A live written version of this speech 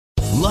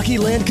Lucky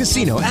Land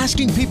Casino,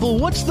 asking people,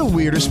 what's the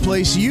weirdest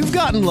place you've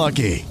gotten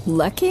lucky?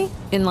 Lucky?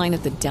 In line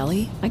at the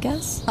deli, I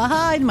guess?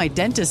 Aha, in my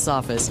dentist's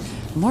office.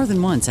 More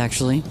than once,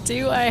 actually.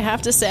 Do I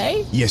have to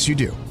say? Yes, you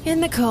do. In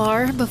the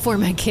car before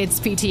my kids'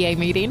 PTA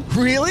meeting.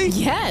 Really?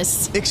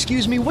 Yes.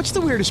 Excuse me, what's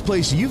the weirdest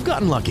place you've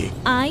gotten lucky?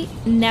 I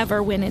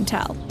never win and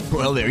tell.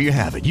 Well, there you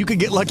have it. You can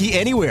get lucky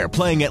anywhere,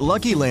 playing at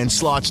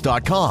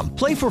LuckyLandSlots.com.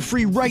 Play for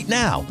free right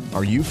now.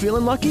 Are you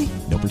feeling lucky?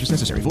 No purchase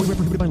necessary. Void where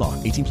prohibited by law.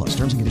 18 plus.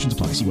 Terms and conditions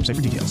apply. See website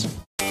for details.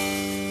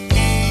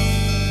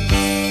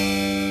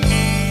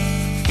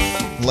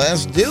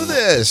 Let's do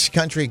this.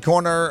 Country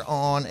Corner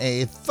on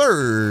a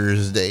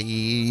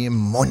Thursday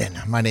morning.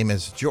 My name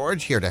is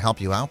George, here to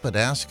help you out, but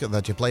ask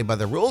that you play by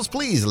the rules.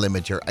 Please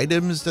limit your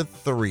items to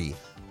 3.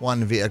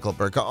 1 vehicle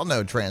per call,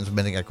 no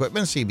transmitting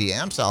equipment, CB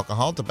amps,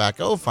 alcohol,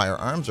 tobacco,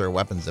 firearms, or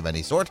weapons of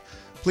any sort.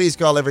 Please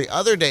call every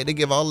other day to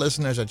give all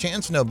listeners a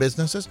chance. No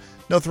businesses,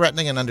 no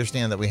threatening, and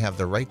understand that we have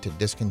the right to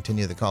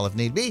discontinue the call if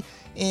need be.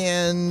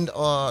 And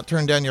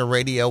turn down your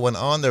radio when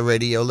on the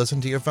radio. Listen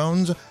to your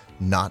phones,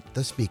 not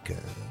the speaker.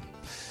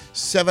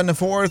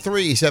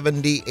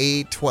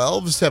 743-7812,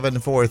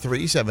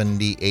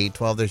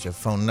 743-7812. There's your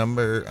phone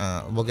number.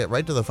 We'll get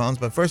right to the phones,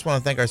 but first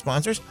want to thank our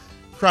sponsors.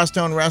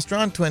 Crosstown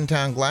Restaurant, Twin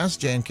Town Glass,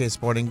 J&K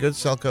Sporting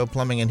Goods, Selco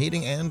Plumbing and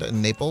Heating,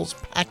 and Naples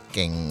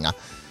Packing.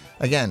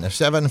 Again,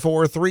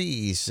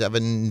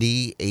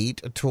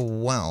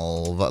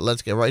 743-7812.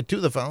 Let's get right to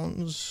the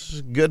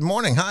phones. Good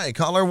morning. Hi,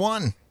 caller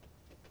 1.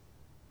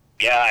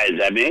 Yeah, is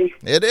that me?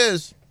 It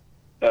is.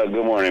 Good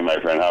morning, my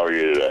friend. How are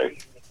you today?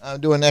 I'm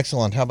doing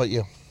excellent. How about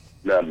you?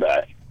 Not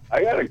bad.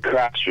 I got a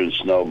Craftsman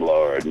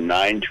snowblower,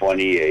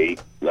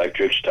 928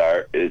 electric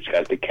start. It's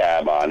got the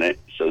cab on it,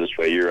 so this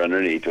way you're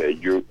underneath it.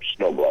 You're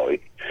snow blowing.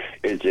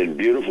 It's in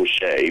beautiful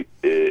shape.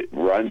 It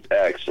runs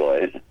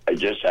excellent. I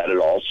just had it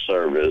all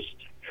serviced.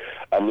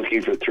 I'm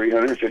looking for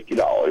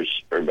 $350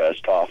 for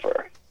best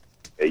offer.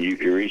 And you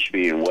can reach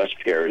me in West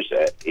Paris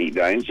at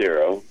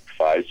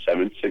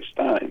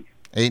 890-5769.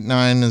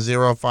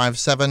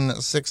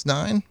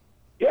 890-5769?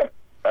 Yep.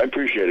 I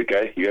appreciate it,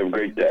 guy. You have a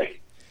great day.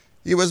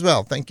 You as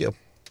well. Thank you.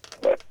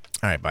 Bye.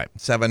 All right, bye.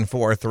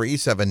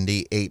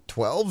 743-7812,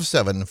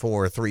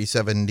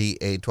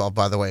 743-7812.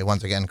 By the way,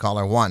 once again,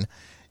 caller 1,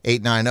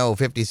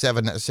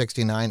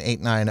 890-5769,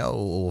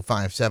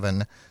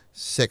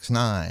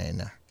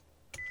 890-5769.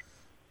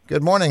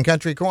 Good morning,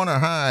 Country Corner.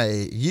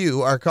 Hi,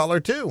 you are caller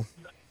 2.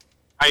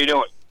 How you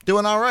doing?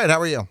 Doing all right. How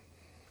are you?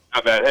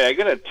 Not bad. Hey, I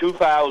got a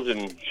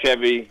 2000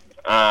 Chevy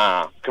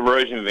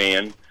conversion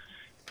van,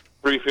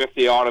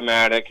 350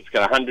 automatic. It's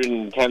got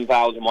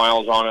 110,000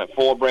 miles on it,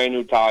 4 brand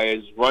new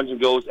tires, runs and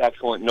goes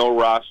excellent, no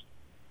rust.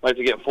 I'd like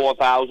to get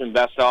 $4,000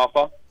 best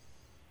offer.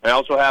 I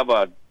also have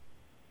a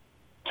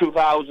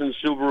 2000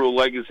 Subaru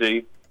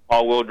Legacy,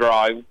 all-wheel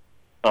drive,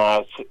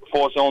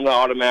 4-cylinder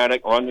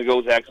automatic, runs and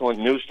goes excellent,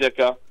 new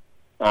sticker,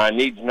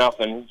 needs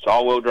nothing. It's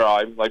all-wheel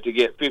drive. I'd like to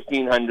get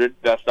 $1,500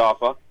 best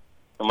offer.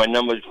 And my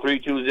number is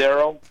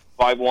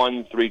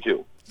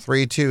 320-5132.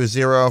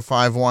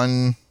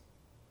 320-5132.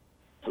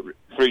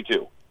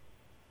 32.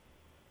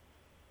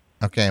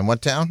 Okay, and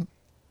what town?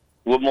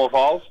 Livermore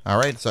Falls. All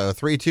right, so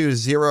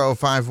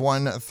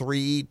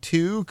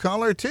 320-5132,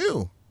 caller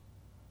 2.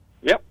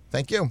 Yep.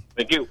 Thank you.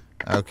 Thank you.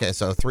 Okay,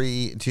 so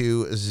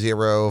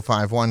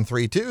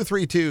 320-5132,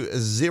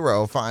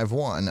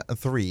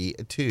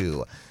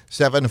 320-5132,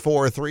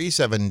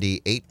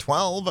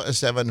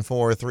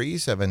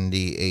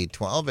 743-7812,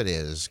 743-7812. It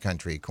is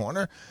Country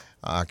Corner.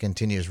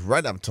 Continues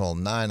right up till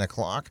 9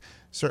 o'clock.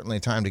 Certainly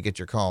time to get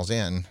your calls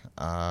in.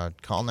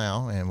 Call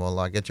now, and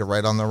we'll get you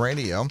right on the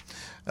radio.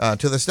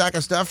 To the stack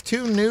of stuff,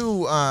 2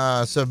 new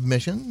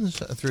submissions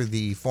through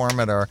the form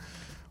at our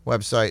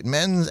website.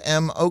 Men's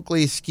M.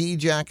 Oakley ski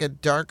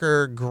jacket,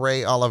 darker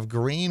gray olive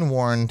green,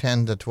 worn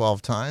 10 to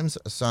 12 times.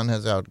 Son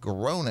has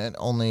outgrown it,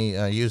 only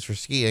used for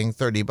skiing,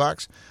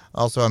 $30.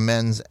 Also a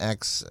men's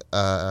X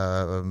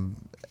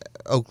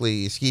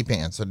Oakley ski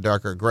pants, a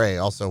darker gray,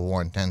 also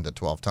worn 10 to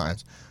 12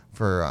 times.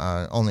 For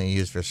only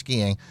used for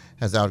skiing,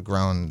 has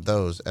outgrown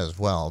those as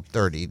well,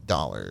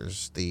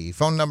 $30. The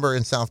phone number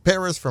in South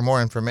Paris for more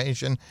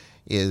information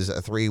is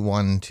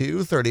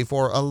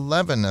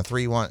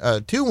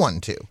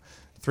 312-3411,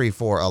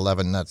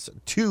 212-3411. That's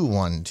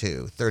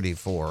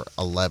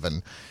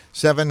 212-3411.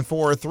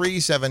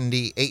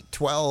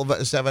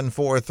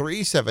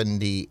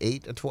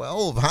 743-7812,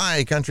 743-7812.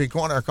 Hi, Country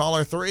Corner,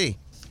 caller 3.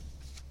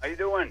 How you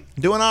doing?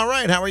 Doing all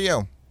right. How are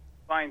you?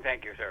 Fine,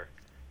 thank you, sir.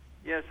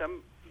 Yes,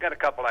 got a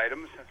couple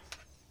items.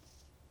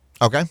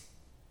 Okay.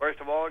 First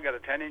of all, I got a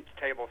 10-inch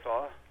table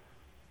saw.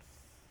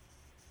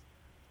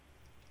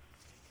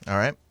 All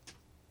right.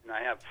 And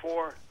I have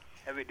 4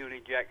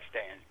 heavy-duty jack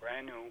stands,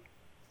 brand new.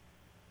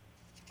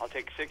 I'll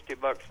take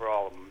 $60 for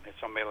all of them if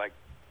somebody like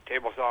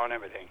table saw and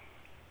everything.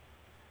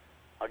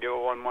 I'll give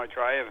it one more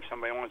try. If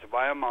somebody wants to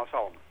buy them, I'll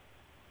sell them.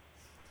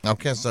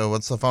 Okay, so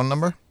what's the phone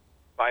number?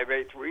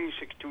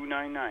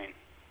 583-6299.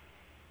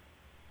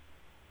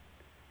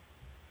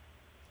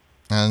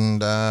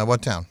 And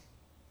what town?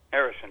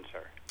 Harrison,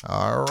 sir.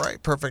 All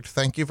right, perfect.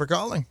 Thank you for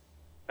calling.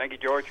 Thank you,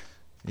 George.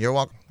 You're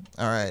welcome.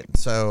 All right,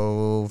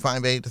 so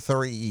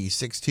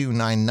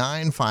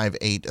 583-6299,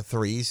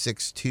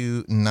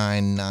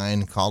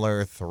 583-6299,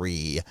 caller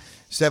 3,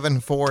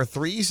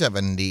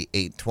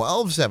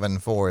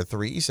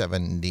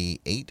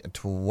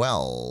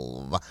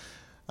 743-7812,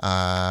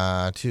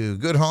 743-7812. To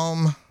Good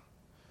Home,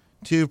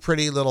 2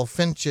 pretty little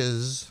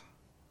finches,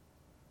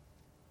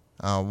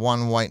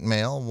 1 white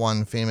male,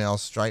 1 female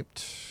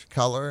striped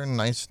color,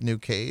 nice new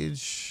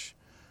cage.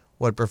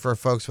 Would prefer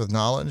folks with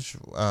knowledge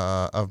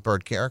of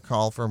bird care.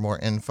 Call for more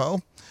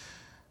info.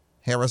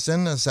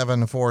 Harrison,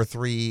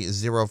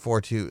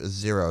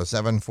 743-0420,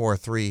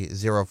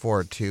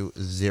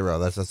 743-0420.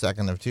 That's the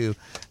second of 2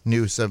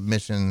 new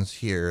submissions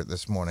here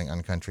this morning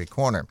on Country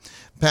Corner.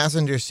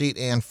 Passenger seat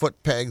and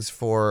foot pegs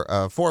for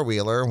a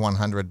 4-wheeler,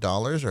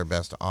 $100, our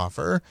best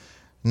offer.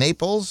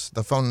 Naples,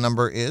 the phone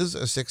number is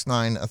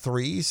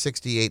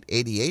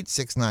 693-6888,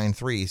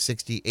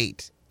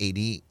 693-6888.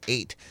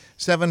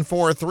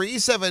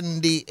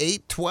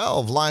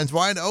 743-7812. Lines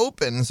wide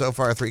open. So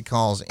far, 3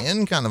 calls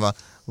in. Kind of a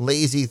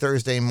lazy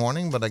Thursday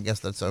morning, but I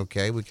guess that's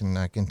okay. We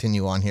can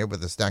continue on here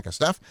with a stack of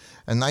stuff.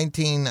 A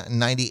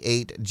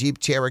 1998 Jeep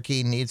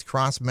Cherokee needs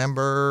cross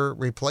member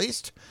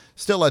replaced.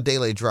 Still a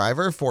daily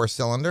driver,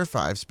 4-cylinder,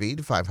 5-speed,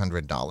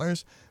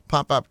 $500.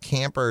 Pop-up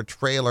camper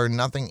trailer,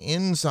 nothing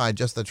inside,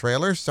 just the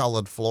trailer,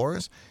 solid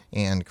floors,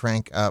 and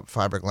crank-up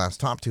fiberglass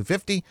top,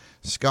 $250.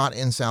 Scott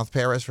in South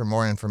Paris for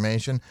more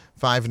information,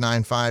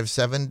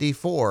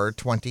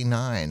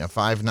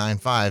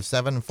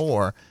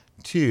 595-7429,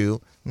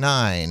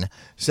 595-7429,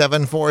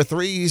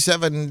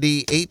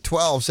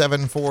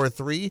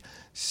 743-7812,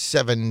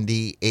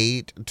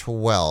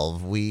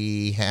 743-7812.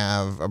 We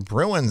have a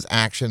Bruins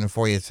action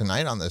for you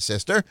tonight on the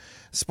Sister.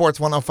 Sports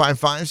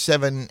 105.5,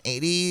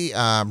 780.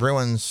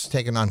 Bruins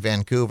taking on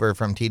Vancouver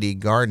from TD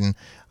Garden,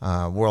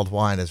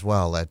 worldwide as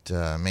well at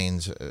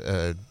Maine's,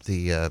 the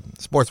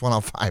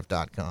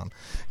sports105.com.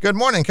 Good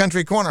morning,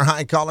 Country Corner.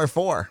 Hi, caller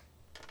 4.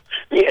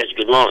 Yes,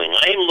 good morning.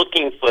 I am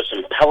looking for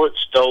some pellet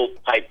stove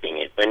piping.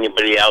 If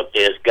anybody out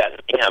there's got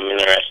any, I'm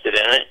interested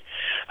in it.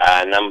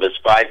 Number's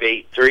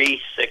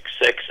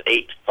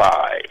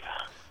 583-6685.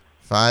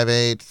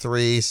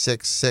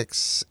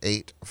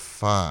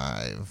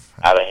 583-6685.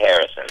 Out of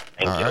Harrison.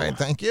 Thank you. All right,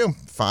 thank you.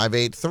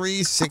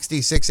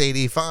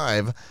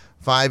 583-6685.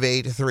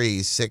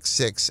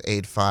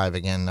 583-6685.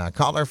 Again,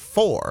 caller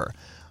 4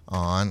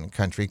 on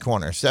Country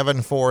Corner.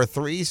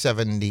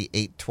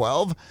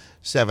 743-7812.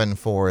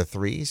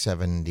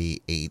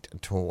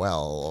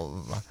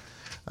 743-7812.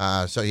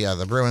 So,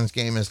 the Bruins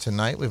game is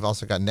tonight. We've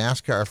also got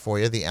NASCAR for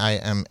you. The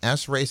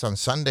IMS race on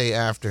Sunday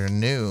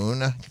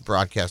afternoon.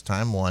 Broadcast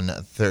time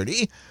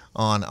 1:30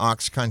 on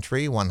Ox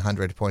Country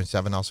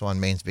 100.7. Also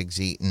on Maine's Big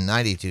Z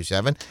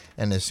 92.7.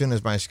 And as soon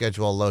as my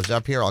schedule loads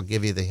up here, I'll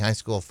give you the high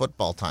school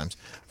football times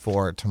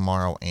for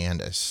tomorrow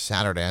and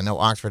Saturday. I know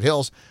Oxford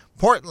Hills,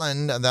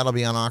 Portland, that'll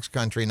be on Ox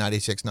Country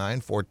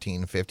 96.9,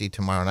 14:50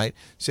 tomorrow night,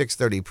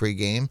 6:30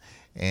 pregame.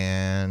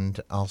 And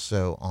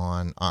also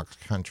on Ox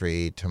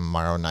Country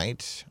tomorrow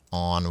night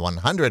on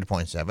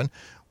 100.7,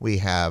 we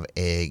have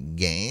a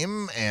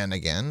game. And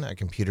again, a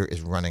computer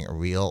is running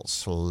real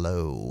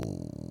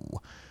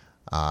slow.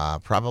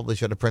 Probably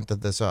should have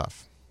printed this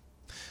off.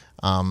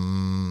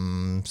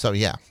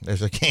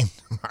 There's a game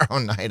tomorrow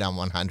night on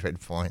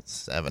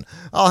 100.7.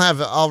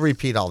 I'll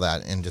repeat all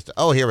that in just.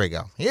 Oh, here we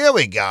go.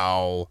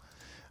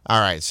 All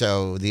right,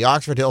 so the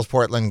Oxford Hills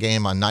Portland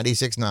game on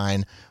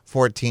 96.9,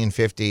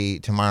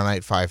 14:50 tomorrow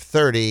night,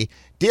 5:30.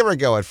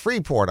 Dirigo at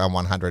Freeport on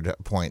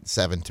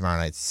 100.7 tomorrow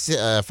night,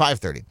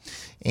 5:30.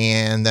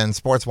 And then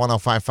Sports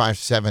 105.5,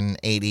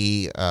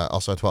 780,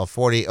 also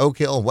 12:40. Oak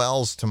Hill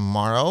Wells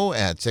tomorrow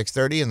at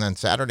 6:30. And then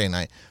Saturday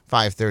night,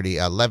 5:30,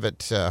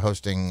 Levitt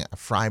hosting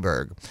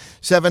Freiburg.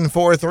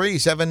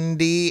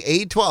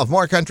 743-7812.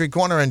 More Country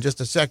Corner in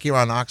just a sec here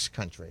on Ox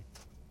Country.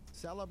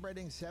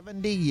 Celebrating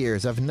 70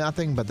 years of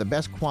nothing but the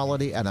best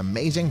quality at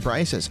amazing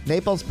prices.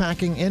 Naples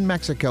Packing in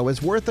Mexico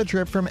is worth a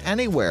trip from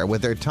anywhere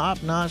with their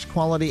top-notch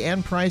quality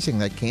and pricing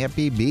that can't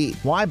be beat.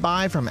 Why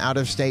buy from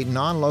out-of-state,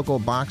 non-local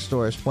box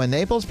stores when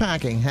Naples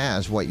Packing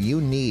has what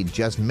you need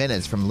just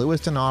minutes from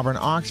Lewiston, Auburn,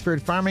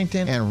 Oxford,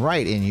 Farmington, and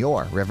right in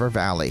your River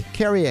Valley.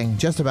 Carrying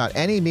just about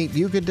any meat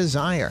you could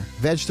desire,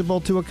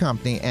 vegetable to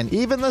accompany, and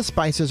even the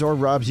spices or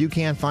rubs you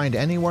can't find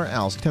anywhere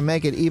else to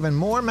make it even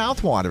more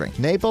mouth-watering.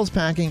 Naples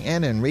Packing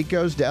and Enrico's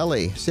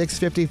Deli,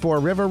 654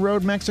 River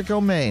Road, Mexico,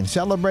 Maine,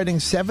 celebrating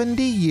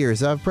 70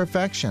 years of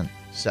perfection.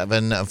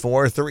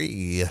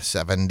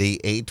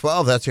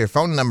 743-7812. That's your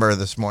phone number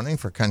this morning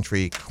for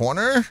Country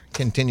Corner.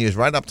 Continues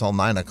right up till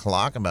 9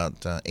 o'clock,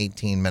 about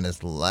 18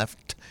 minutes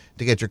left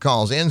to get your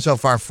calls in. So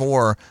far,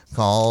 4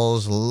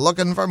 calls.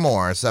 Looking for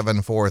more.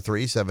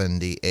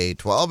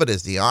 743-7812. It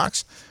is the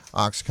Ox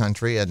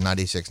Country at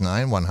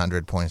 96.9,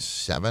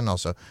 100.7.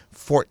 Also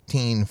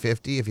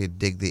 1450 if you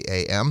dig the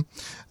AM.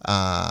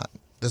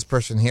 This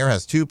person here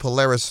has 2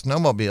 Polaris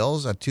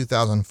snowmobiles, a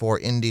 2004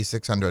 Indy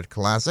 600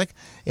 Classic,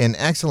 in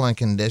excellent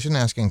condition,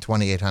 asking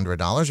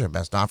 $2,800, our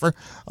best offer.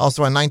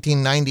 Also a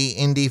 1990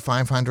 Indy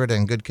 500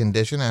 in good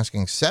condition,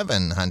 asking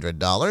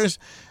 $700.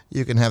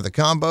 you can have the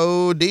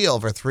combo deal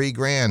for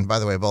 $3,000. By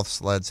the way, both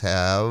sleds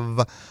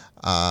have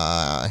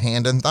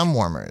hand and thumb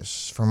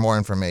warmers. For more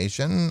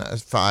information,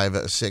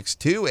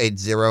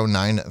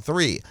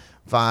 562-8093.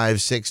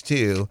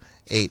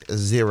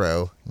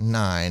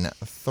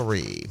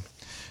 562-8093.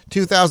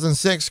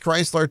 2006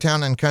 Chrysler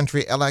Town &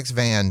 Country LX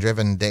van,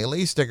 driven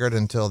daily, stickered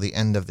until the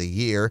end of the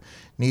year.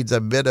 Needs a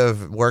bit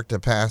of work to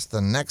pass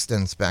the next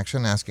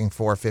inspection, asking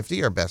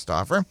 $450 or best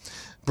offer.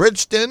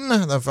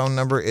 Bridgeton, the phone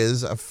number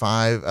is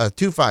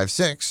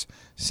 256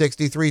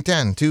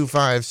 6310,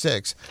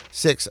 256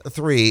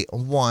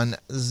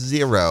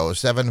 6310,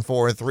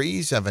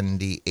 743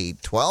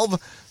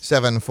 7812,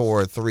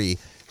 743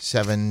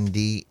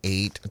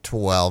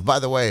 7812. By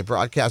the way,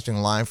 broadcasting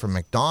live from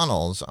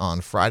McDonald's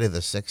on Friday the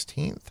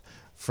 16th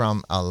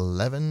from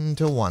 11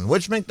 to 1.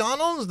 Which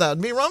McDonald's? That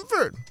would be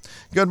Rumford.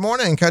 Good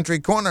morning, Country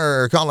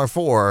Corner. Caller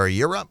 4,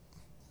 you're up.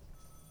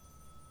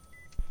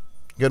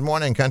 Good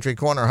morning, Country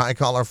Corner. Hi,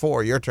 Caller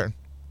 4, your turn.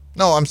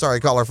 No, I'm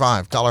sorry, Caller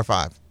 5. Caller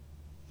 5.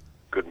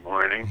 Good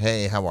morning.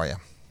 Hey, how are you?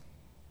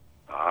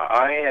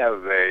 I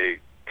have a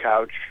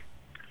couch.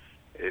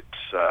 It's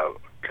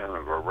kind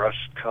of a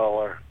rust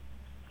color.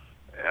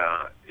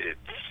 It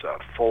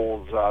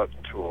folds out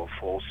to a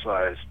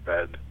full-size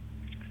bed,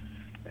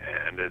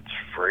 and it's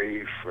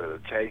free for the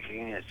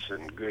taking. It's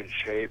in good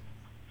shape.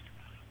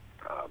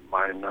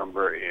 My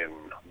number in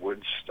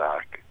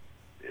Woodstock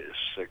is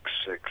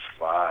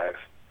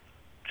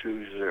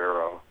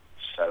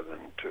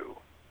 665-2072.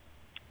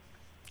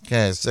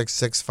 Okay,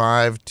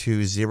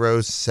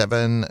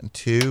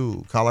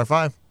 665-2072. Caller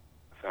 5.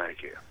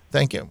 Thank you.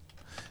 Thank you.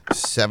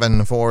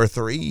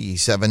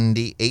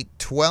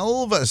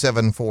 743-7812,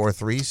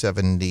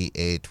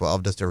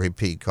 743-7812. Just to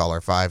repeat, caller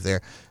 5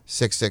 there,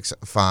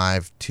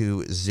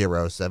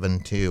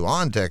 665-2072.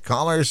 On to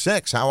caller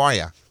 6. How are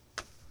you?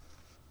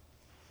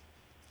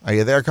 Are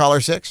you there,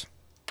 caller 6?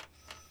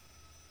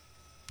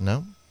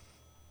 No?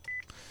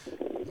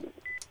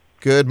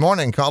 Good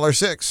morning, caller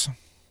 6.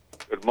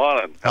 Good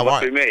morning. How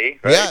must are be me,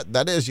 right? Yeah,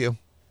 that is you.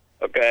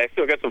 Okay, I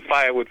still got some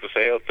firewood for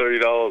sale,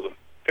 $30 a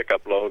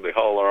pickup load. They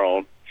haul their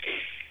own.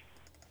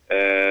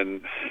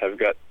 And I've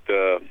got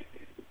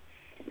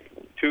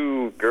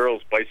 2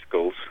 girls'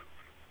 bicycles,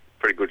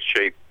 pretty good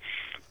shape,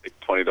 like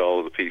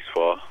 $20 a piece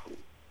for.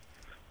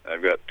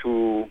 I've got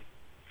 2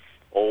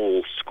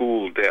 old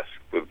school desks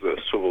with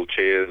swivel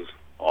chairs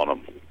on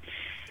them.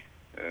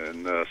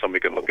 And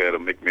somebody can look at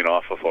them, make me an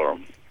offer for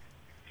them.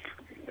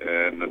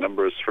 And the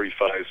number is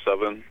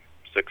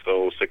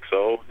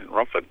 357-6060 in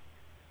Rumford.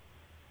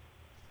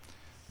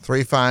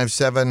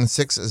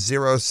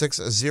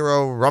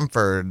 357-6060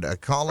 Rumford.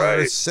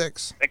 Caller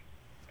 6.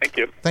 Thank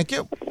you. Thank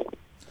you.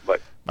 Bye.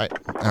 Bye.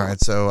 All right,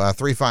 so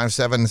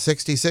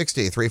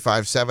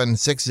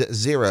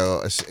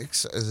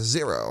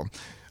 357-6060,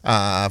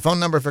 357-6060. Phone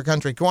number for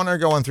Country Corner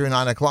going through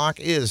 9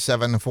 o'clock is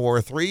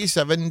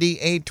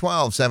 743-7812,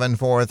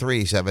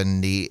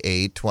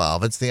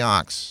 743-7812. It's the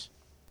Ox.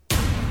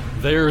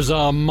 There's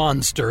a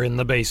monster in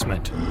the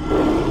basement.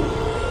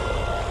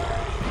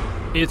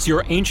 It's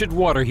your ancient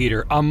water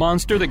heater, a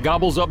monster that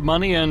gobbles up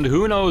money and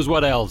who knows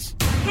what else.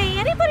 Hey,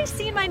 anybody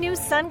seen my new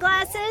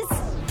sunglasses?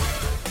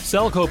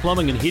 Selco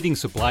Plumbing and Heating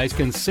Supplies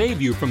can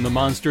save you from the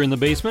monster in the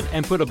basement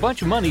and put a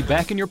bunch of money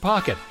back in your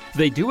pocket.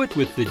 They do it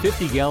with the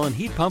 50-gallon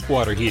heat pump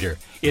water heater.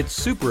 It's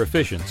super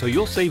efficient, so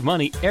you'll save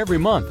money every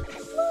month.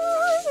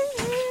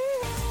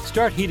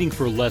 Start heating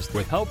for less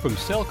with help from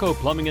Selco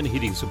Plumbing and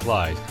Heating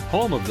Supplies,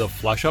 home of the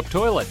flush-up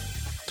toilet.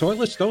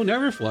 Toilets don't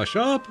ever flush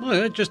up.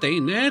 Well, it just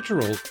ain't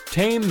natural.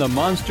 Tame the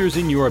monsters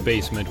in your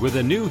basement with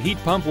a new heat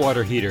pump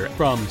water heater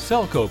from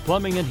Selco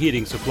Plumbing and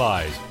Heating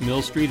Supplies,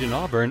 Mill Street in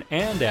Auburn,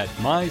 and at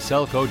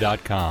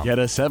myselco.com. Get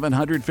a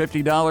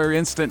 $750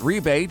 instant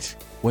rebate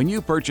when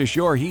you purchase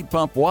your heat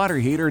pump water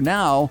heater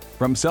now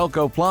from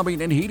Selco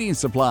Plumbing and Heating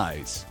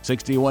Supplies,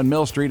 61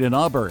 Mill Street in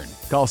Auburn.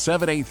 Call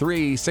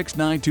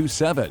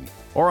 783-6927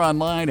 or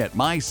online at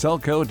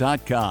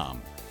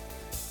myselco.com.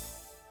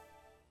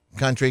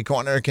 Country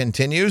Corner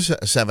continues,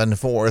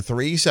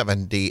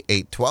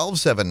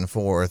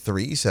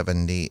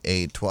 743-7812,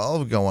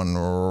 743-7812, going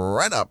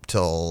right up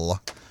till,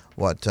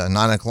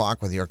 9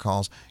 o'clock with your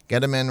calls.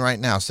 Get them in right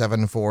now,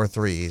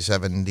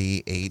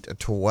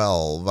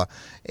 743-7812.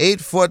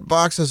 8-foot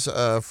boxes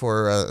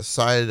for a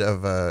side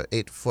of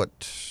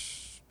 8-foot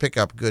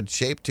pickup, good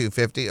shape,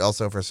 $250,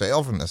 also for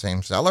sale from the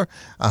same seller.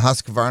 A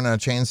Husqvarna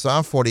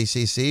chainsaw,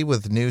 40cc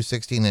with new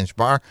 16-inch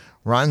bar,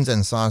 runs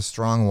and saws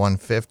strong,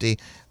 $150.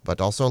 But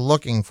also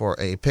looking for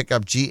a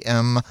pickup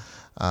GM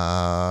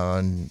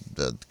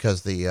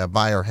because the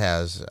buyer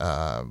has,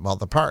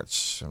 the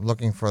parts.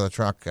 Looking for the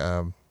truck,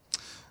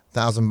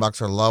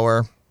 $1,000 or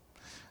lower.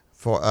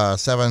 For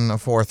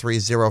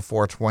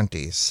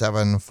 7430420,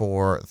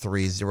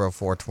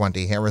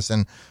 7430420,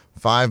 Harrison,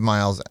 5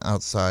 miles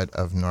outside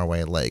of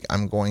Norway Lake.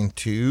 I'm going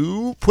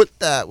to put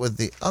that with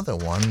the other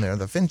one there,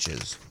 the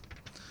Finches.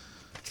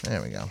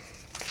 There we go.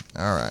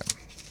 All right.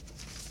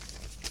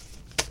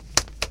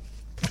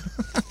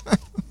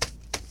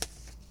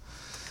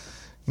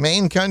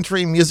 Maine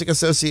Country Music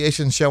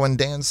Association Show and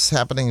Dance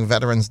happening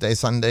Veterans Day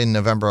Sunday,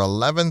 November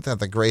 11th at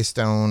the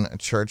Greystone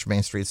Church,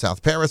 Main Street,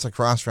 South Paris,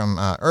 across from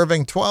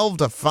Irving, 12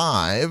 to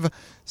 5.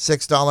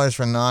 $6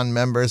 for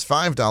non-members,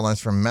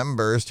 $5 for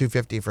members,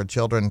 $2.50 for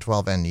children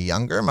 12 and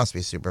younger. Must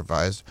be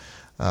supervised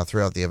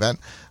throughout the event.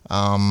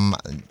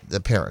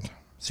 The parent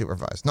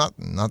supervised, not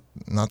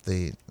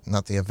the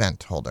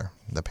event holder,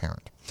 the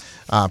parent.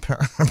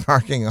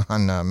 Parking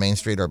on Main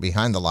Street or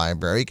behind the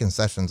library.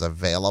 Concessions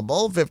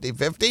available,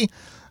 50-50.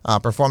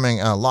 Performing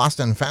Lost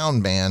and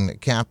Found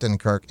band, Captain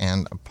Kirk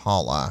and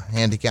Paula.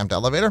 Handicapped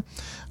elevator.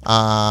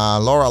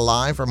 Laura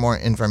Live for more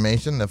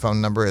information. The phone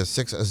number is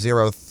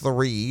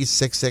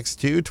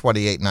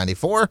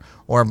 603-662-2894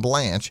 or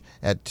Blanche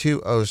at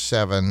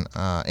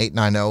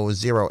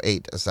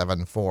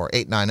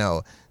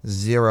 207-890-0874.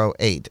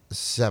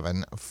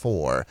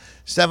 890-0874.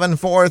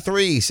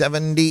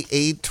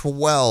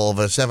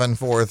 743-7812.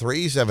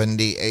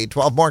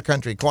 743-7812. More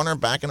Country Corner.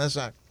 Back in a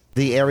sec.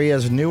 The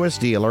area's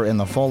newest dealer in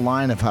the full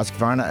line of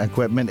Husqvarna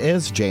equipment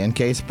is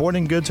J&K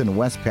Sporting Goods in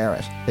West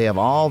Paris. They have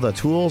all the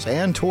tools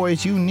and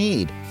toys you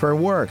need for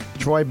work.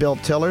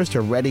 Troy-built tillers to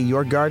ready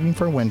your garden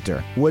for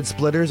winter. Wood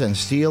splitters and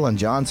steel and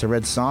John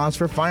Surratt saws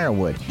for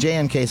firewood.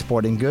 J&K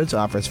Sporting Goods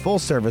offers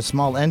full-service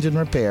small engine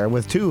repair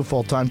with 2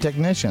 full-time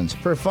technicians.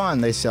 For fun,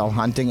 they sell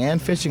hunting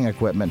and fishing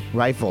equipment,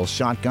 rifles,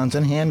 shotguns,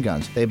 and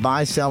handguns. They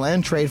buy, sell,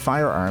 and trade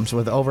firearms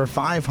with over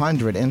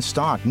 500 in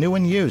stock, new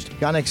and used,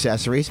 gun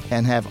accessories,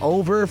 and have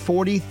over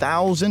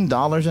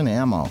 $40,000 in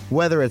ammo.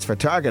 Whether it's for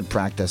target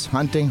practice,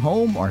 hunting,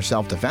 home, or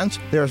self-defense,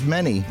 there's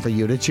many for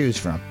you to choose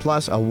from.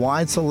 Plus, a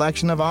wide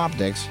selection of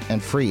optics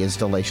and free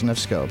installation of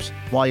scopes.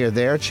 While you're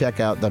there, check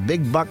out the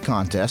Big Buck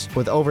Contest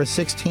with over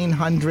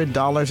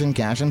 $1,600 in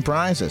cash and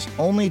prizes.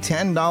 Only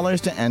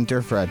 $10 to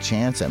enter for a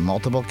chance at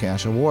multiple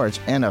cash awards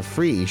and a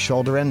free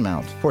shoulder end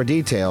mount. For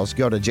details,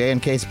 go to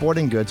J&K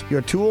Sporting Goods,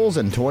 your tools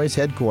and toys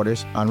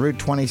headquarters on Route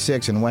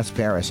 26 in West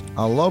Paris.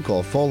 A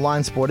local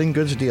full-line sporting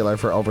goods dealer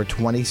for over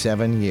 27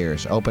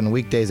 years. Open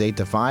weekdays 8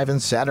 to 5 and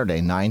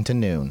Saturday 9 to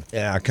noon.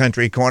 Yeah,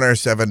 Country Corner,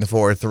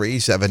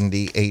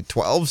 743-7812.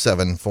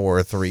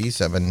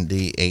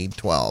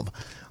 743-7812.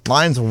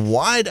 Lines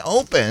wide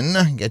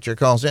open. Get your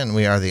calls in.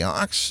 We are the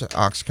Ox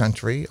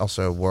Country,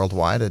 also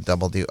worldwide at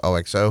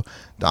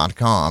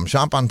WOXO.com.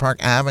 Shop on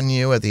Park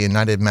Avenue at the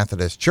United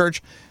Methodist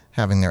Church,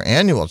 having their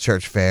annual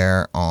church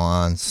fair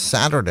on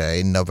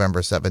Saturday,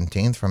 November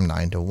 17th from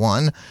 9 to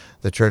 1.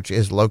 The church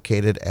is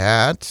located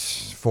at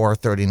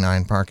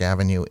 439 Park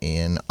Avenue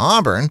in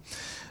Auburn.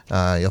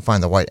 You'll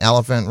find the White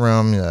Elephant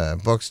Room,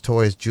 books,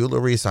 toys,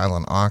 jewelry,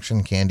 silent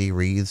auction, candy,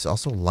 wreaths,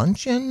 also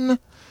luncheon,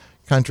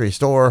 country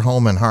store,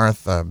 home and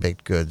hearth,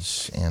 baked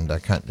goods, and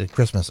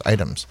Christmas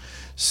items.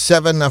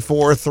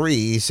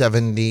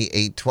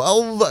 743-7812,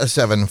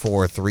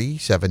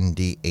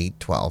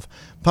 743-7812.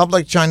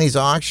 Public Chinese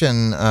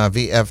Auction,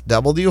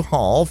 VFW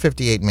Hall,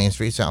 58 Main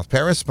Street, South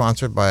Paris,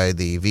 sponsored by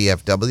the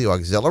VFW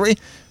Auxiliary.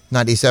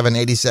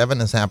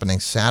 9787 is happening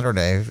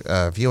Saturday.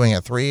 Viewing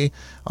at 3,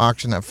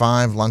 auction at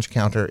 5, lunch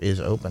counter is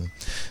open.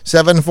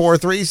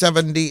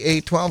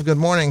 743-7812. Good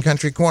morning,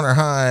 Country Corner.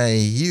 Hi,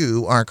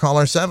 you are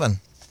caller 7.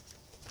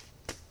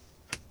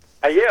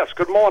 Yes,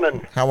 good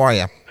morning. How are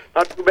you?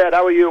 Not too bad.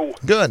 How are you?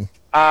 Good.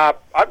 I've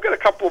got a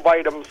couple of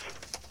items.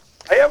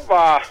 I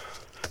have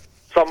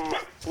some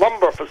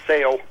lumber for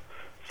sale.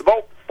 It's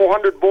about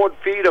 400 board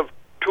feet of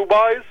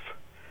 2x,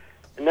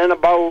 and then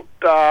about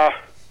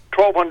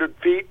 1,200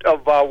 feet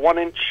of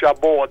 1-inch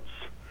boards.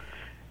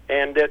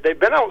 And they've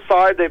been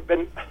outside. They've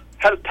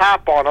had a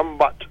tap on them,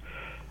 but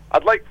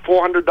I'd like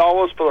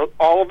 $400 for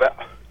all of it,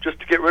 just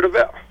to get rid of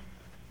it.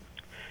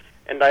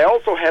 And I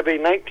also have a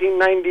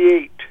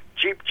 1998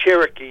 Jeep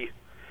Cherokee.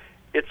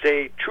 It's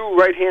a true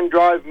right-hand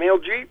drive male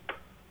Jeep.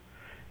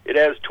 It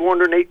has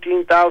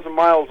 218,000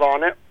 miles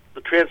on it.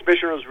 The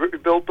transmission was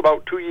rebuilt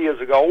about 2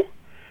 years ago.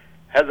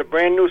 Has a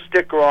brand new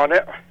sticker on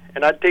it,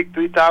 and I'd take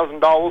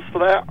 $3,000 for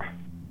that.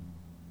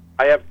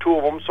 I have 2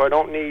 of them, so I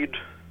don't need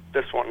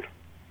this one.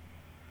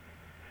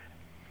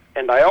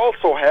 And I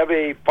also have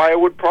a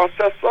firewood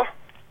processor.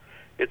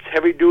 It's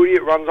heavy duty.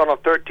 It runs on a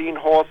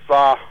 13-horse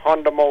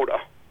Honda motor.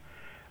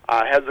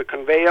 It has a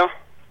conveyor,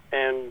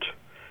 and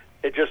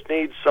it just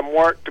needs some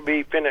work to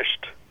be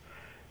finished.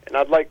 And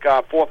I'd like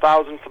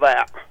 $4,000 for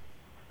that.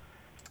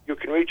 You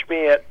can reach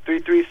me at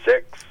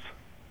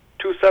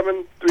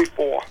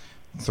 336-2734.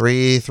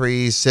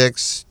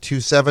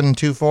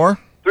 336-2724?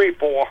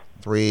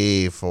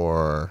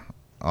 34.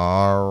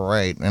 All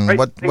right. And right,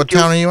 what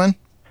town are you in?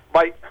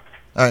 Bye.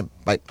 All right,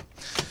 bye.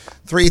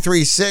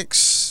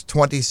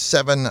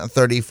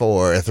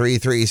 336-2734.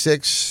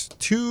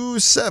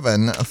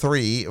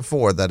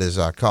 336-2734. That is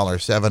caller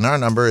 7. Our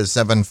number is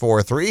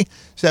 743-7812.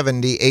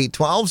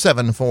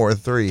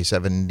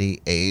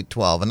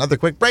 743-7812. Another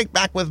quick break.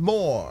 Back with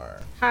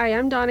more. Hi,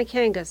 I'm Donna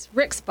Kangas,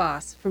 Rick's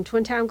boss from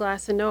Twin Town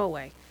Glass in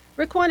Norway.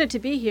 Rick wanted to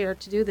be here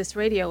to do this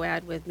radio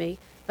ad with me,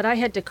 but I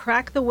had to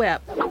crack the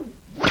whip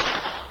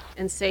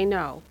and say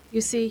no.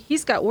 You see,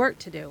 he's got work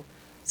to do,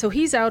 so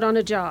he's out on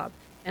a job.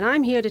 and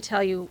I'm here to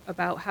tell you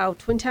about how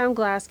Twin Town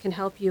Glass can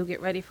help you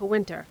get ready for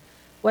winter.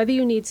 Whether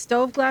you need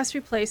stove glass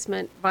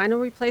replacement,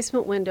 vinyl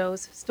replacement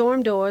windows,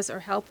 storm doors,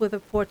 or help with a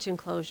porch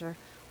enclosure,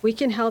 we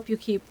can help you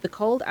keep the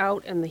cold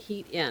out and the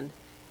heat in.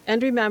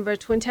 And remember,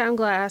 Twin Town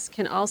Glass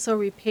can also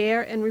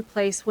repair and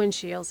replace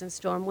windshields and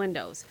storm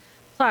windows.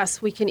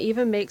 Plus, we can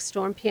even make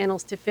storm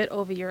panels to fit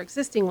over your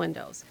existing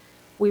windows.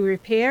 We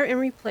repair and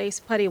replace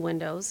putty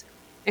windows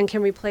and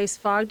can replace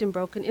fogged and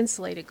broken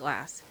insulated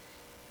glass.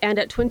 And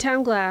at Twin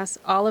Town Glass,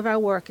 all of our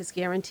work is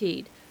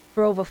guaranteed.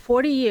 For over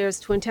 40 years,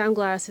 Twin Town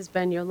Glass has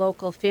been your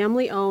local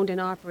family-owned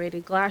and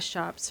operated glass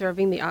shop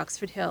serving the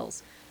Oxford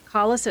Hills.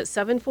 Call us at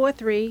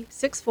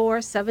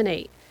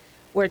 743-6478.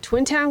 We're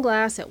Twin Town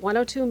Glass at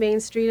 102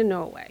 Main Street in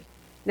Norway.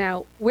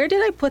 Now, where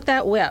did I put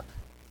that whip?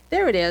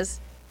 There it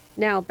is.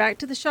 Now, back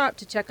to the shop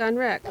to check on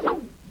Rick.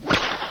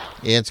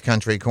 It's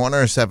Country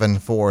Corner,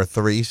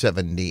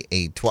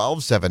 743-7812,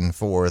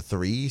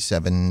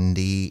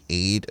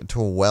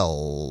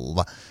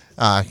 743-7812.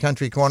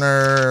 Country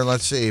Corner,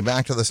 let's see,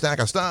 back to the stack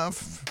of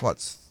stuff.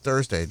 What's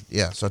Thursday?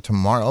 Yeah, so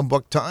tomorrow,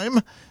 book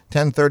time,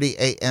 10:30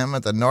 a.m.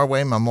 at the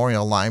Norway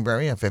Memorial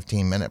Library, a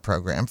 15-minute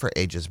program for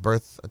ages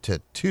birth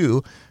to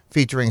 2,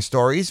 featuring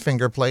stories,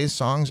 finger plays,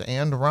 songs,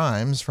 and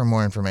rhymes. For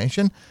more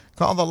information,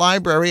 call the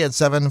library at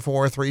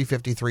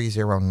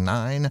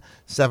 743-5309,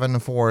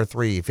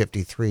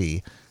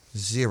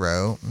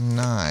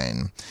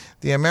 743-5309.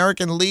 The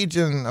American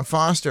Legion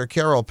Foster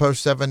Carroll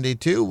Post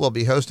 72 will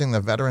be hosting the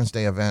Veterans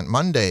Day event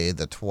Monday,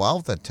 the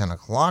 12th at 10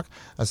 o'clock.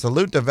 A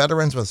salute to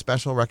veterans with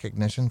special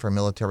recognition for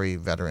military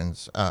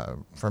veterans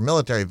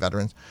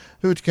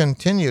who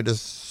continue to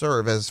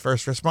serve as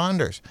first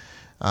responders.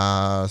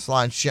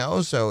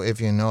 Slideshow, so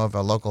if you know of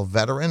a local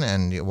veteran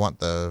and you want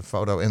the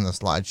photo in the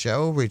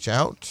slideshow, reach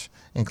out.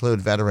 Include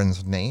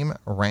veteran's name,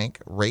 rank,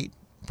 rate,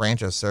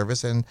 branch of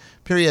service, and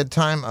period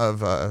time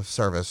of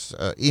service.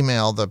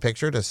 Email the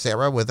picture to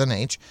Sarah with an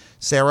H,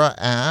 Sarah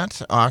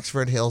at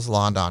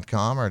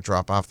oxfordhillslaw.com, or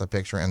drop off the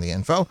picture and the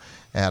info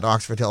at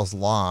Oxford Hills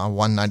Law,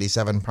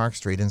 197 Park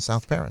Street in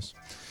South Paris.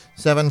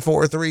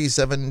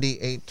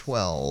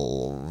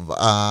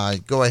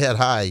 743-7812. Go ahead.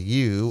 Hi,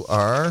 you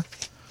are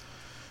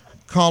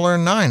caller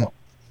 9.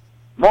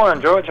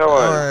 Morning, George. How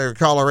are you? Or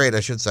caller 8, I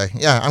should say.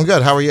 Yeah, I'm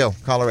good. How are you?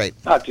 Caller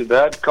 8. Not too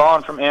bad.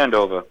 Calling from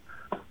Andover.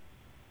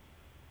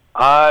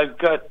 I've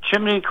got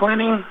chimney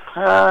cleaning,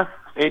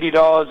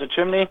 $80 a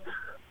chimney,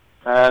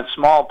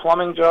 small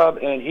plumbing job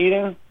and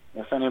heating,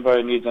 if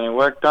anybody needs any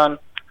work done.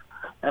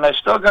 And I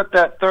still got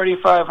that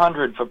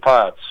 $3,500 for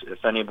parts,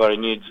 if anybody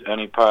needs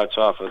any parts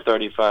off of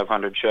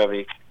 3500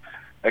 Chevy.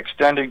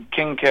 Extended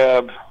king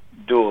cab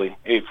dually,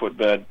 8-foot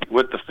bed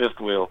with the fifth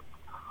wheel.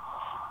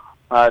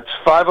 It's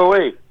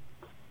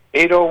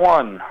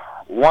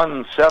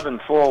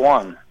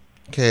 508-801-1741.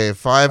 Okay,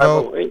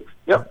 508.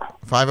 Yep.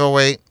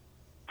 508.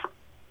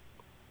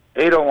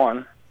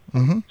 801.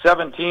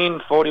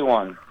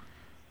 1741.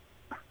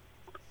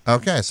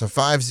 Okay, so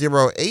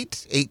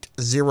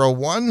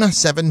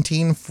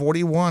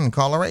 508-801-1741.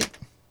 Caller 8.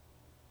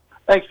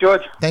 Thanks,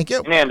 George. Thank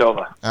you. In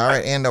Andover. All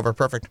right, Andover.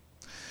 Perfect.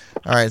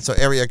 All right, so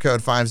area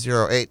code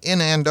 508 in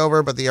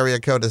Andover, but the area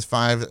code is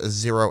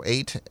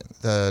 508,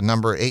 the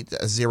number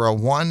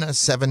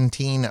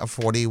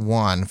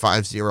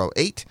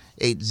 801-1741,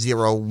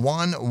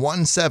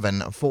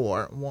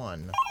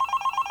 508-801-1741.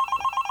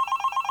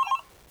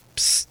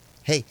 Psst.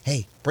 Hey,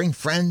 bring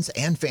friends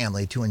and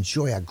family to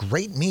enjoy a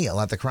great meal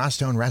at the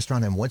Crosstone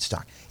Restaurant in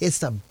Woodstock. It's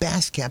the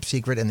best kept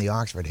secret in the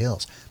Oxford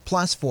Hills.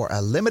 Plus, for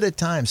a limited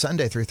time,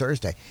 Sunday through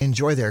Thursday,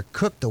 enjoy their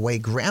Cook the Way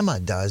Grandma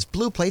Does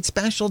Blue Plate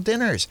Special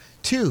Dinners,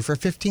 2 for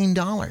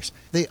 $15.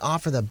 They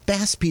offer the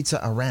best pizza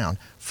around.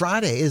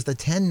 Friday is the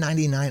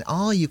 $10.99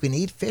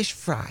 all-you-can-eat fish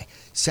fry.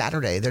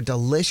 Saturday, their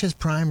delicious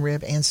prime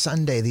rib, and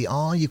Sunday, the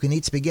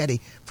all-you-can-eat spaghetti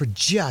for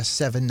just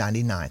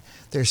 $7.99.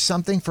 There's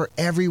something for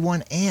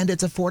everyone, and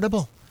it's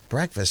affordable.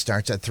 Breakfast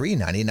starts at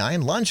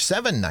 $3.99, lunch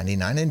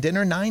 $7.99, and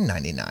dinner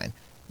 $9.99.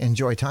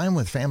 Enjoy time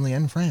with family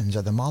and friends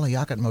at the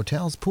Mollyockat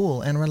Motel's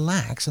pool and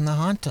relax in the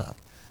hot tub.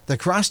 The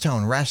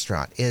Crosstone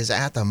Restaurant is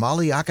at the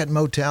Mollyockat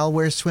Motel,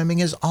 where swimming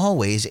is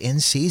always in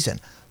season.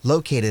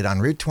 Located on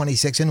Route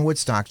 26 in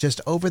Woodstock,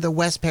 just over the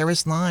West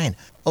Paris line.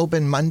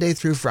 Open Monday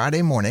through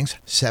Friday mornings,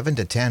 7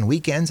 to 10,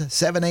 weekends,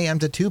 7 a.m.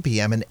 to 2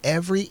 p.m., and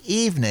every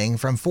evening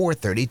from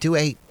 4:30 to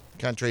 8.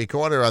 Country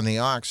Corner on the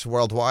Ox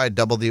Worldwide,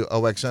 WOXO.com.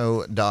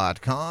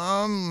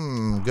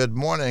 Good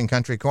morning,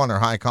 Country Corner.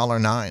 Hi, caller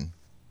 9.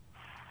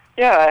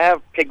 Yeah, I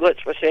have piglets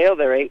for sale.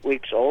 They're 8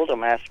 weeks old.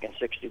 I'm asking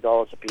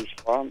 $60 a piece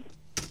for them.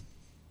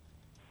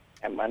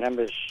 And my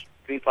number is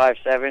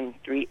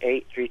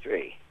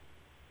 357-3833.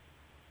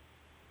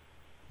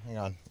 Hang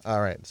on.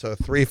 All right, so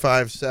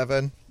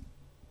 357.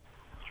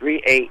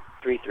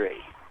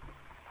 3833.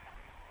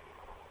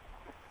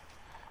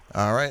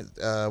 All right,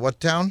 what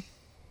town?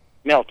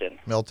 Milton.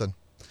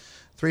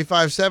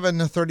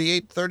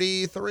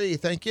 357-3833.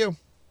 Thank you.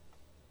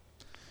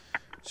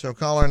 So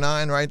caller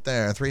 9 right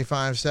there,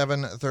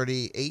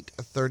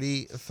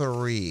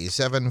 357-3833,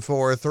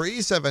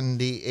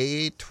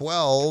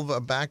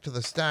 743-7812. Back to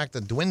the stack,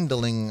 the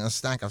dwindling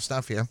stack of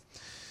stuff here.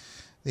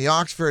 The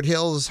Oxford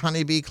Hills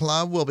Honeybee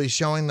Club will be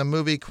showing the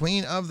movie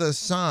Queen of the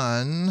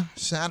Sun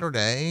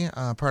Saturday,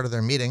 part of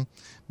their meeting.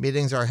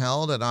 Meetings are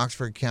held at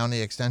Oxford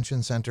County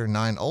Extension Center,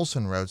 9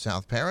 Olson Road,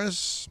 South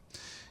Paris.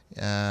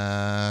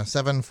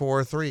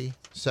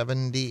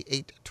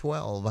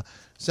 743-7812.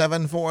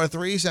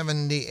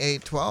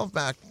 743-7812.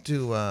 Back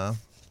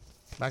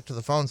to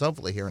the phones,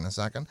 hopefully, here in a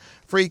second.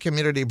 Free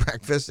community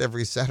breakfast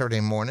every Saturday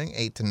morning,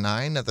 8 to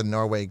 9 at the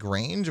Norway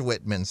Grange,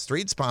 Whitman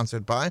Street,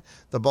 sponsored by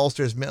the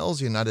Bolsters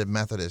Mills United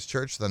Methodist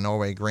Church, the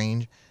Norway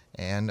Grange,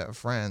 and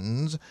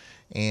friends.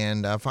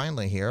 And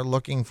finally here,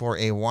 looking for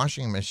a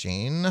washing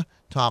machine,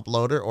 top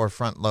loader or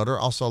front loader.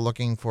 Also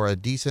looking for a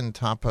decent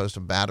top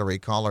post battery.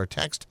 Call or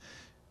text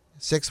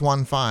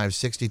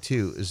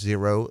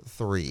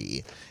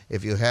 615-6203.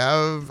 If you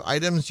have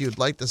items you'd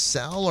like to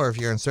sell, or if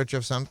you're in search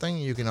of something,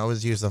 you can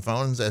always use the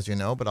phones, as you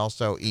know, but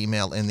also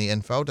email in the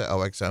info to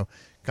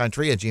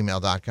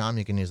oxocountry@gmail.com.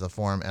 You can use the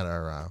form at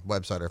our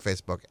website or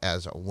Facebook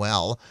as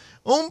well.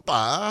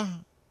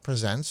 Oompa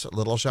presents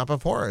Little Shop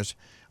of Horrors.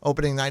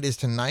 Opening night is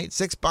tonight.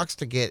 $6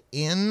 to get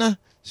in.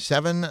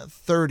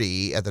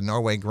 7:30 at the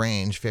Norway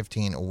Grange,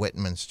 15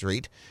 Whitman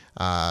Street.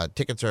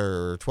 Tickets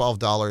are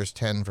 $12,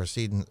 $10 for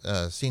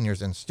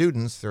seniors and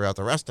students throughout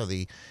the rest of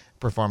the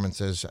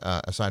performances,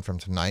 aside from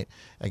tonight.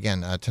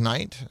 Again,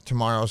 tonight,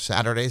 tomorrow,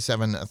 Saturday,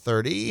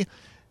 7:30.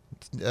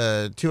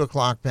 2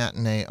 o'clock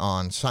matinee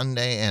on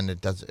Sunday, and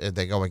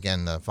they go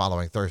again the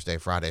following Thursday,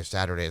 Friday,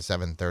 Saturday at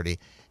 7:30,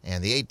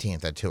 and the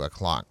 18th at 2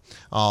 o'clock.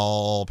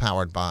 All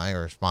powered by,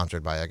 or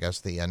sponsored by, I guess,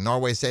 the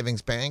Norway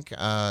Savings Bank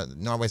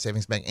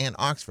and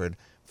Oxford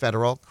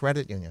Federal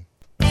Credit Union.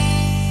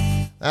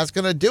 That's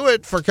going to do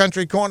it for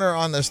Country Corner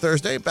on this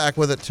Thursday. Back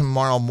with it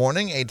tomorrow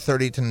morning,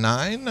 8:30 to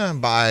 9,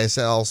 buy,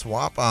 sell,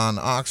 swap on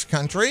Ox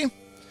Country.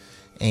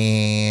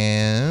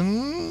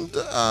 And,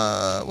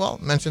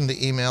 mention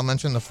the email,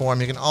 mention the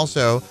form. You can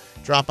also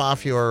drop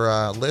off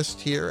your list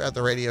here at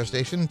the radio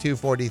station,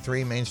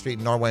 243 Main Street,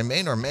 Norway,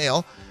 Maine, or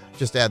mail.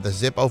 Just add the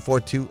zip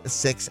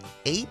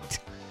 04268.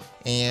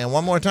 And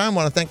one more time,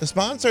 want to thank the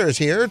sponsors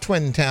here,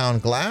 Twin Town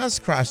Glass,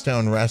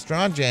 Crosstone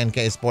Restaurant,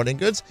 J&K Sporting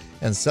Goods,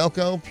 and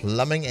Selco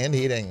Plumbing and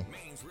Heating.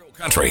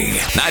 Country,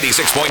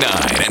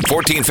 96.9 and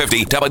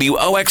 1450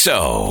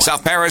 WOXO,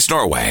 South Paris,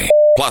 Norway.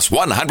 Plus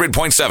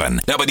 100.7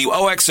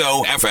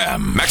 WOXO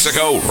FM,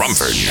 Mexico,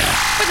 Rumford.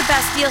 For the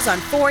best deals on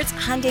Fords,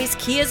 Hyundais,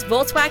 Kias,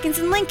 Volkswagens,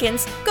 and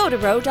Lincolns, go to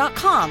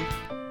row.com.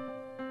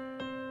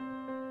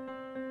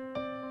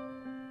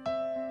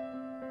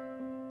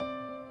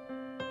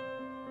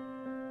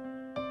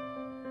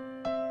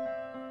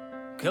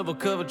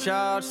 Couple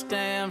charge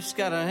stamps,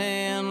 got a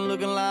hand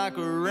looking like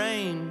a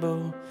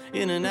rainbow.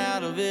 In and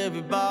out of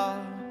every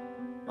bar,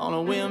 on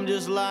a whim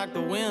just like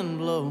the wind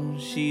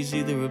blows. She's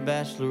either a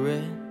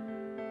bachelorette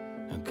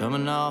or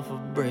coming off a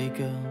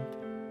breakup.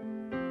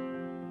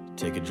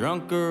 Take a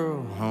drunk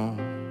girl home.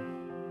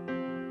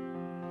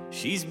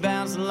 She's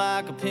bouncing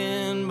like a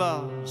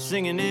pinball,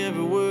 singing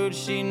every word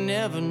she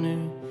never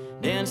knew,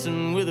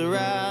 dancing with her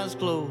eyes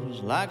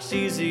closed like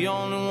she's the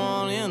only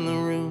one in the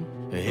room.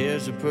 Her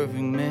hair's a perfect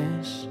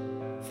mess,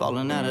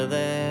 falling out of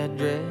that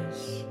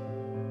dress.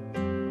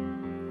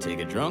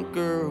 Take a drunk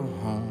girl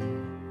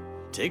home.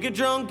 Take a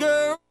drunk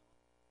girl.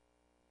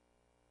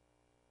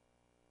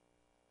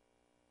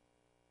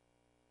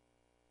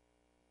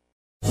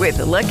 With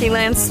the Lucky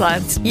Land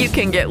Slots, you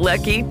can get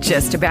lucky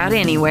just about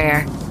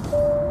anywhere.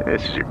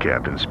 This is your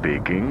captain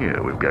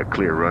speaking. We've got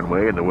clear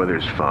runway and the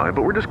weather's fine,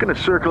 but we're just going to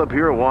circle up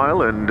here a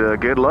while and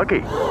get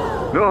lucky.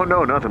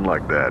 No, nothing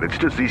like that. It's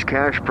just these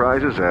cash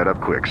prizes add up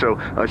quick. So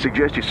I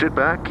suggest you sit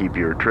back, keep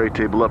your tray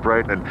table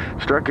upright, and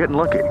start getting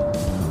lucky.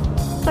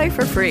 Play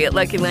for free at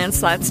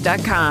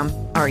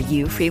LuckyLandSlots.com. Are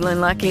you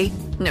feeling lucky?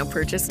 No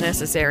purchase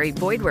necessary.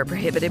 Void where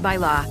prohibited by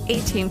law.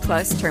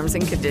 18+ terms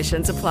and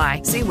conditions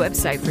apply. See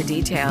website for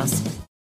details.